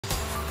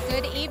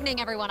Good evening,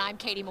 everyone. I'm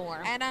Katie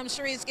Moore. And I'm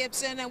Cherise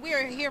Gibson, and we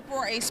are here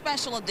for a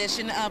special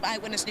edition of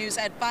Eyewitness News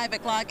at 5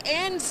 o'clock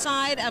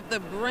inside of the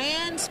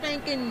brand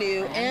spanking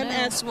new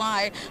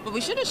MSY. But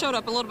we should have showed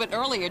up a little bit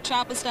earlier.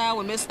 Chopper style,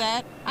 we missed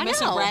that. I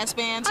missed know. Some brass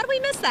bands. How did we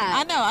miss that?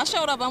 I know. I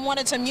showed up. I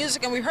wanted some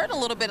music, and we heard a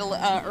little bit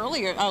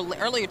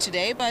earlier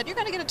today, but you're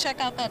going to get to check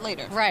out that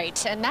later.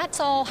 Right, and that's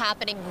all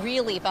happening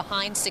really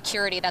behind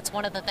security. That's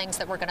one of the things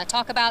that we're going to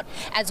talk about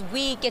as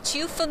we get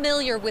you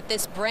familiar with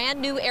this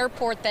brand new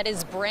airport that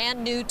is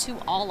brand new to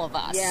all of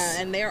us. Yeah,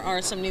 and there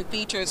are some new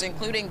features,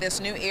 including this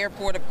new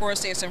airport. Of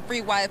course, there's some free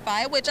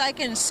Wi-Fi, which I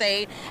can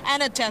say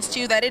and attest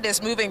to that it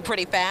is moving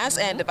pretty fast,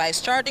 and device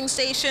charging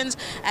stations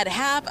at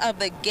half of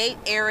the gate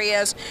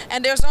areas.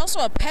 And there's also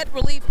a pet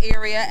relief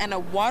area and a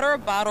water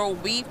bottle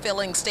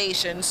refilling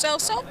station. So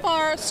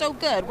far, so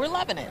good. We're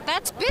loving it.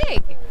 That's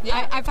big.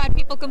 Yeah. I've had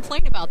people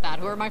complain about that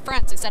who are my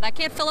friends who said, I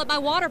can't fill up my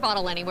water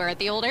bottle anywhere at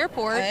the old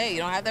airport. Hey, you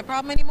don't have that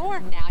problem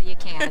anymore. Now you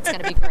can. It's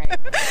going to be great.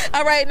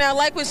 All right, now,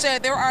 like we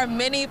said, there are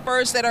many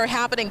firsts that are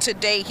happening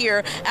today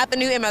here at the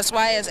new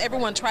MSY as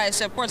everyone tries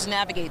to, of course,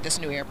 navigate this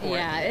new airport.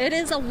 Yeah, it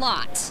is a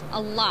lot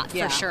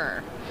for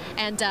sure.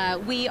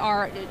 And we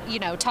are,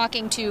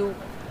 talking to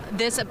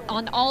this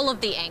on all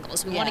of the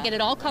angles. We want to get it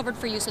all covered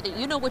for you so that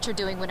you know what you're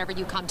doing whenever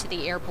you come to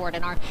the airport.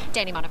 And our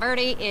Danny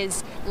Monteverdi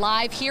is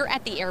live here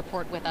at the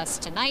airport with us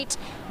tonight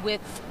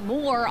with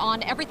more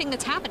on everything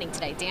that's happening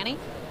today. Danny?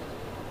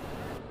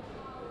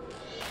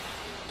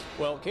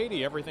 Well,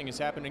 Katie, everything is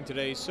happening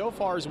today so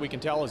far as we can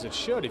tell as it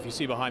should. If you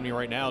see behind me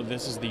right now,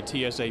 this is the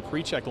TSA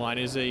pre-check line.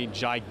 It is a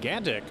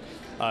gigantic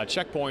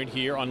checkpoint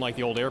here. Unlike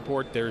the old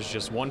airport, there's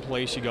just one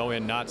place you go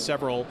in, not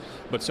several.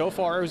 But so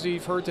far, as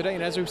we've heard today,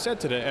 and as we've said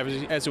today,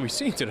 as we've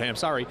seen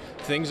today,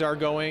 things are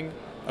going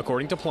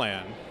according to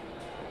plan.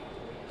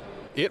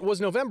 It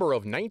was November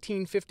of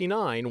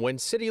 1959 when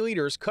city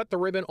leaders cut the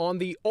ribbon on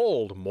the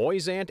old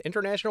Moisant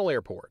International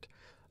Airport.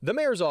 The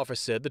mayor's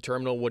office said the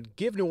terminal would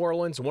give New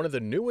Orleans one of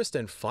the newest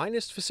and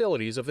finest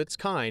facilities of its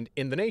kind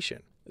in the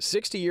nation.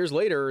 60 years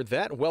later,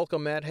 that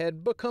welcome mat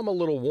had become a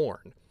little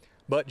worn.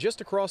 But just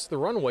across the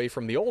runway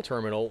from the old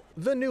terminal,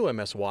 the new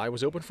MSY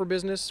was open for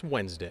business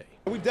Wednesday.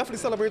 We definitely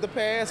celebrate the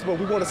past, but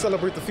we want to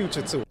celebrate the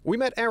future too. We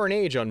met Aaron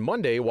Age on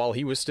Monday while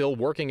he was still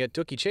working at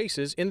Dookie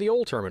Chase's in the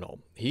old terminal.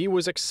 He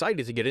was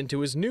excited to get into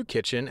his new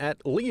kitchen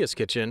at Leah's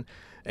Kitchen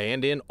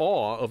and in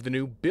awe of the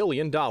new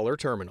billion-dollar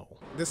terminal.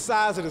 The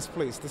size of this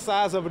place, the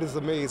size of it is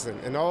amazing,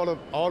 and all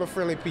the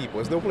friendly people.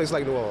 There's no place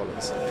like New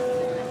Orleans.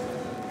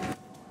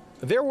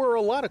 There were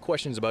a lot of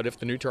questions about if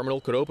the new terminal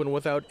could open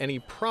without any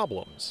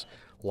problems.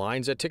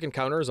 Lines at ticket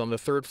counters on the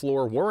third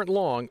floor weren't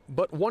long,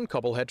 but one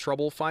couple had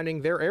trouble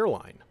finding their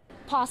airline.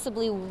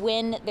 Possibly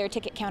when their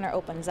ticket counter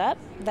opens up,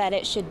 that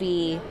it should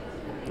be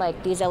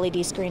like these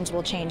LED screens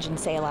will change and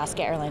say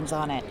Alaska Airlines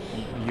on it.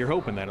 You're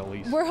hoping that at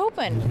least. We're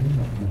hoping.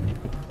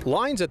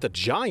 Lines at the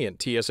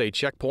giant TSA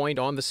checkpoint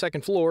on the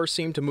second floor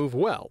seemed to move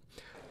well.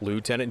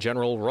 Lieutenant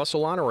General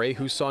Russell Honore,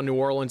 who saw New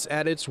Orleans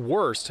at its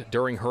worst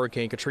during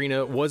Hurricane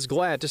Katrina, was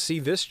glad to see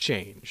this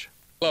change.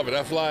 Love it.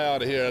 I fly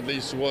out of here at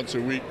least once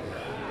a week.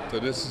 So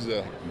this is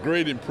a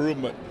great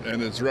improvement,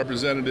 and it's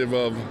representative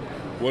of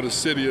what a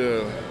city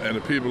and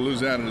the people of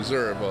Louisiana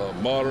deserve, a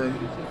modern,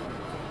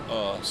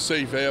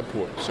 safe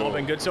airport. So all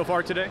been good so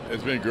far today?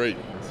 It's been great.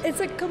 It's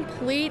a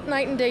complete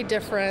night and day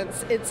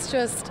difference. It's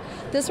just,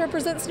 this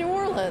represents New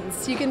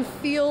Orleans. You can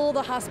feel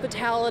the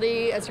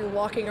hospitality as you're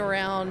walking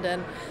around,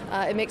 and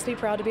it makes me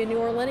proud to be a New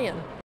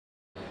Orleanian.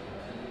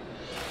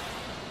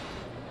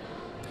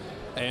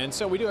 And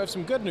so we do have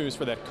some good news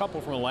for that couple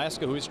from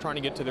Alaska who is trying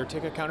to get to their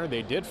ticket counter.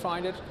 They did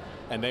find it,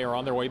 and they are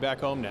on their way back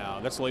home now.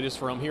 That's the latest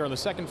from here on the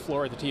second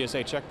floor at the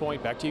TSA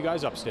checkpoint. Back to you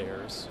guys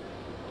upstairs.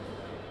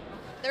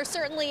 There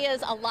certainly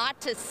is a lot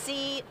to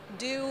see,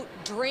 do,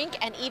 drink,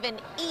 and even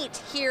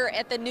eat here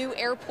at the new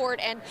airport.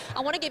 And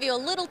I want to give you a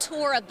little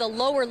tour of the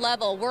lower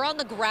level. We're on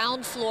the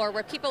ground floor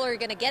where people are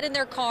going to get in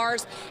their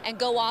cars and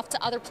go off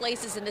to other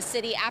places in the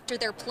city after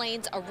their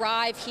planes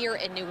arrive here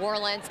in New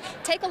Orleans.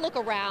 Take a look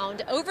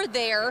around. Over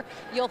there,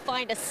 you'll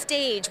find a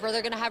stage where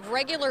they're going to have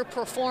regular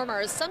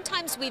performers.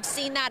 Sometimes we've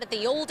seen that at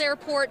the old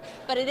airport,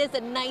 but it is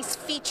a nice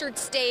featured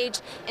stage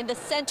in the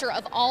center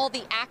of all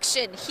the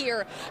action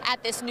here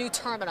at this new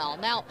terminal.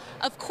 Now,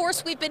 of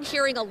course, we've been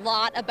hearing a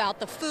lot about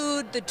the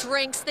food, the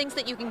drinks, things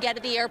that you can get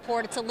at the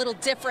airport. It's a little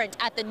different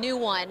at the new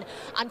one.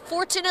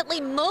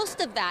 Unfortunately,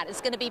 most of that is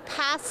going to be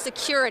past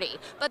security.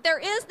 But there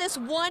is this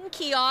one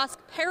kiosk,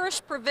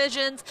 Parish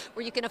Provisions,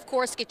 where you can, of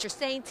course, get your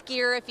Saints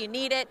gear if you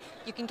need it.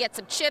 You can get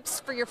some chips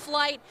for your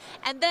flight.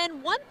 And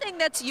then one thing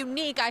that's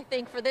unique, I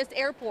think, for this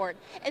airport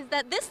is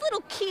that this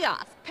little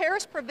kiosk,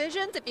 Parish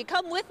Provisions, if you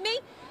come with me,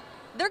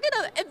 they're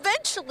going to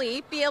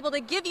eventually be able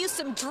to give you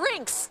some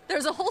drinks.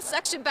 There's a whole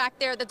section back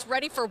there that's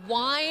ready for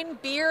wine,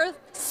 beer,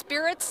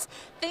 spirits,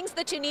 things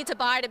that you need to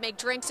buy to make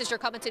drinks as you're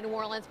coming to New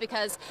Orleans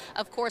because,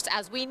 of course,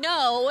 as we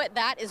know,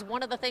 that is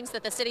one of the things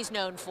that the city's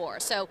known for.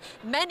 So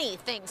many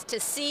things to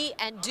see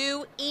and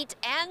do, eat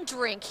and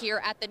drink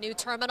here at the new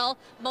terminal.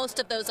 Most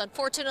of those,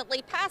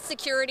 unfortunately, past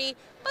security,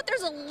 but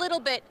there's a little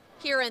bit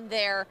here and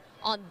there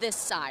on this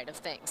side of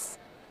things.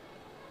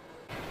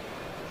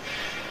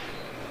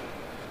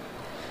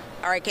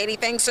 All right, Katie,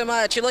 thanks so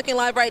much. You're looking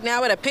live right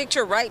now at a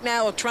picture right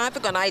now of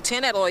traffic on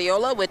I-10 at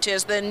Loyola, which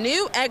is the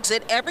new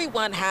exit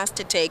everyone has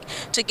to take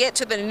to get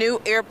to the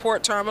new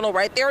airport terminal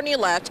right there on your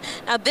left.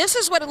 Now, this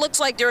is what it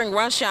looks like during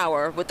rush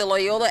hour with the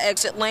Loyola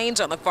exit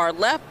lanes on the far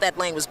left. That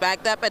lane was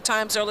backed up at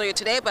times earlier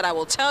today, but I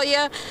will tell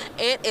you,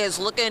 it is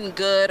looking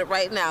good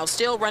right now.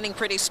 Still running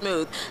pretty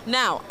smooth.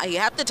 Now, you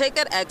have to take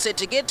that exit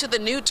to get to the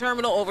new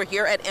terminal over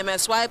here at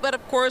MSY, but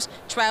of course,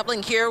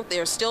 traveling here,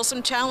 there's still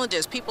some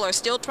challenges. People are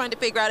still trying to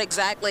figure out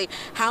exactly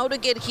how to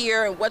get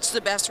here and what's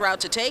the best route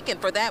to take, and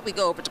for that we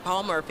go over to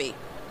Paul Murphy.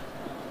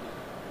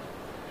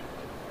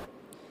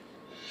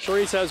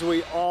 Charisse, as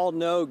we all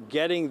know,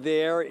 getting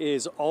there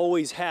is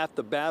always half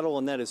the battle,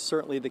 and that is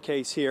certainly the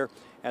case here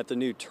at the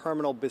new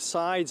terminal.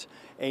 Besides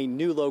a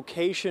new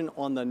location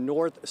on the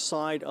north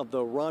side of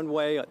the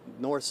runway,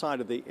 north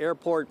side of the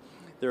airport,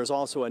 there's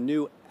also a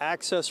new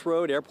access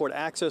road, airport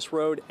access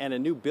road, and a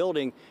new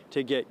building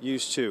to get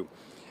used to.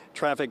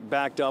 Traffic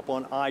backed up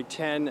on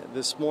I-10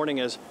 this morning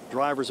as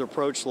drivers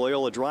approached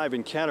Loyola Drive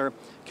in Kenner.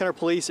 Kenner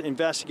police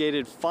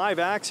investigated 5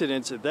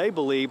 accidents that they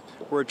believe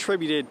were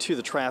attributed to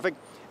the traffic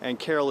and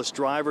careless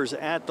drivers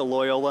at the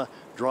Loyola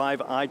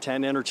Drive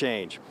I-10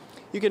 interchange.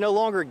 You can no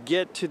longer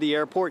get to the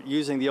airport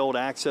using the old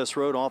access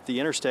road off the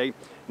interstate.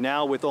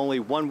 Now, with only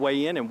one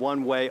way in and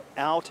one way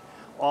out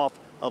off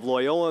of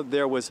Loyola,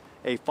 there was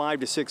a 5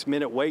 to 6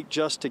 minute wait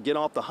just to get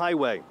off the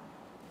highway.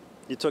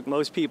 It took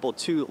most people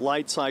 2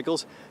 light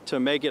cycles to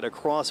make it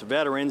across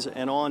Veterans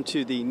and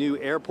onto the new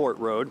airport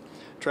road.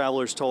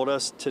 Travelers told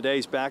us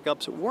today's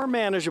backups were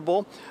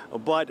manageable,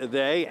 but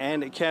they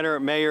and Kenner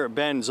Mayor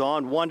Ben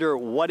Zahn wonder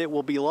what it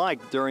will be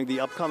like during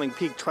the upcoming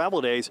peak travel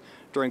days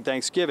during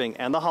Thanksgiving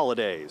and the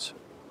holidays.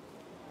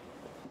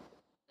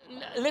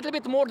 A little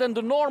bit more than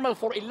the normal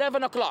for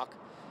 11 o'clock,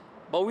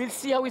 but we'll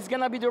see how it's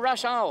going to be the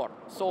rush hour,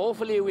 so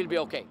hopefully it will be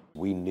okay.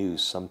 We knew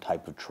some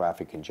type of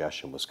traffic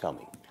congestion was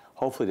coming.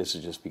 Hopefully this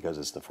is just because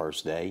it's the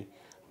first day.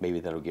 Maybe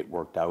that'll get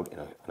worked out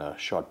in a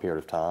short period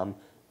of time.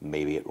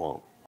 Maybe it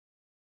won't.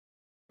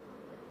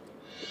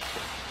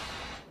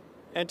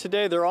 And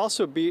today there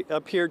also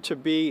appeared to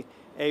be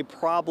a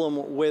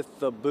problem with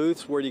the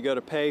booths where you go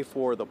to pay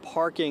for the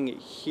parking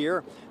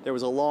here. There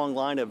was a long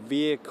line of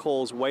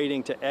vehicles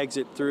waiting to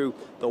exit through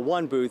the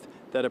one booth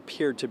that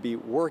appeared to be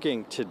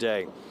working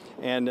today.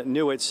 And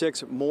new at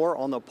 6, more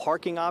on the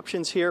parking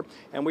options here.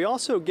 And we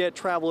also get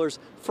travelers'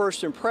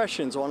 first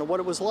impressions on what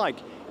it was like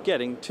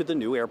getting to the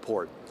new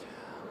airport.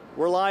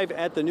 We're live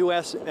at the new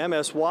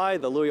MSY,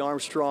 the Louis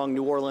Armstrong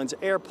New Orleans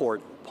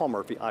Airport. Paul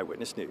Murphy,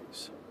 Eyewitness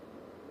News.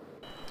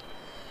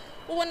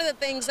 Well, one of the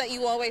things that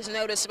you always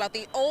notice about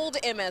the old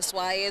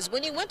MSY is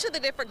when you went to the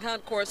different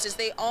concourses,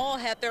 they all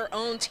had their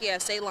own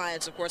TSA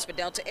lines. Of course, for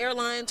Delta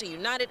Airlines and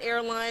United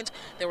Airlines,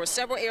 there were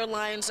several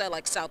airlines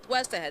like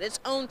Southwest that had its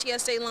own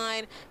TSA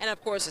line, and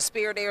of course the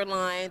Spirit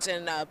Airlines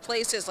and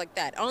places like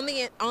that on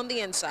the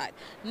inside.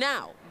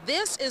 Now,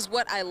 this is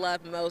what I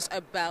love most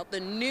about the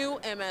new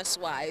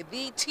MSY.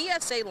 The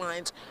TSA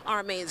lines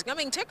are amazing. I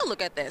mean, take a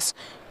look at this.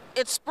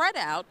 It's spread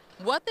out.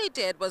 What they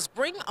did was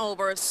bring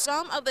over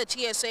some of the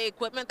TSA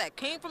equipment that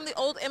came from the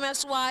old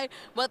MSY,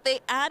 but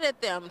they added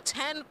them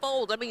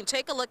tenfold. I mean,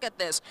 take a look at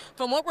this.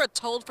 From what we're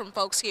told from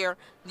folks here,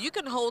 you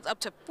can hold up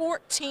to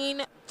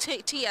 14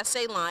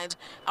 TSA lines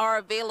are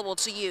available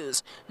to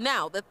use.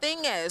 Now, the thing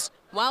is,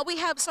 while we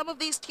have some of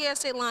these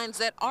TSA lines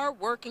that are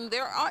working,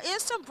 there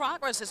is some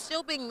progress that's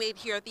still being made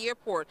here at the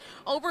airport.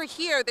 Over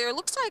here, there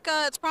looks like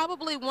it's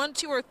probably 1,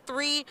 2, or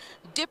 3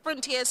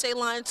 different TSA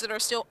lines that are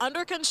still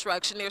under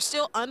construction. They're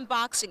still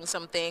unboxing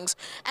some things.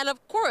 And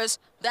of course,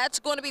 that's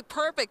going to be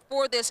perfect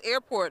for this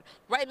airport.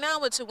 Right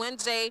now, it's a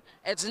Wednesday.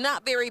 It's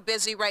not very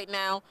busy right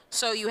now,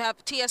 so you have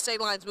TSA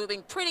lines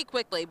moving pretty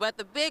quickly. But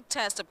the big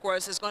test, of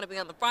course, is going to be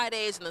on the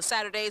Fridays and the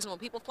Saturdays, and when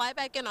people fly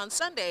back in on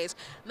Sundays,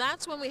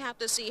 that's when we have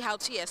to see how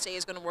TSA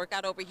is going to work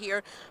out over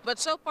here. But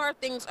so far,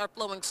 things are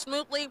flowing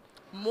smoothly.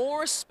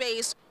 More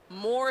space,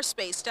 more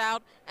spaced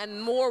out,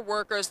 and more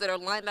workers that are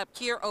lined up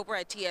here over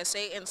at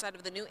TSA inside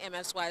of the new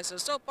MSY.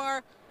 So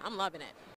far, I'm loving it.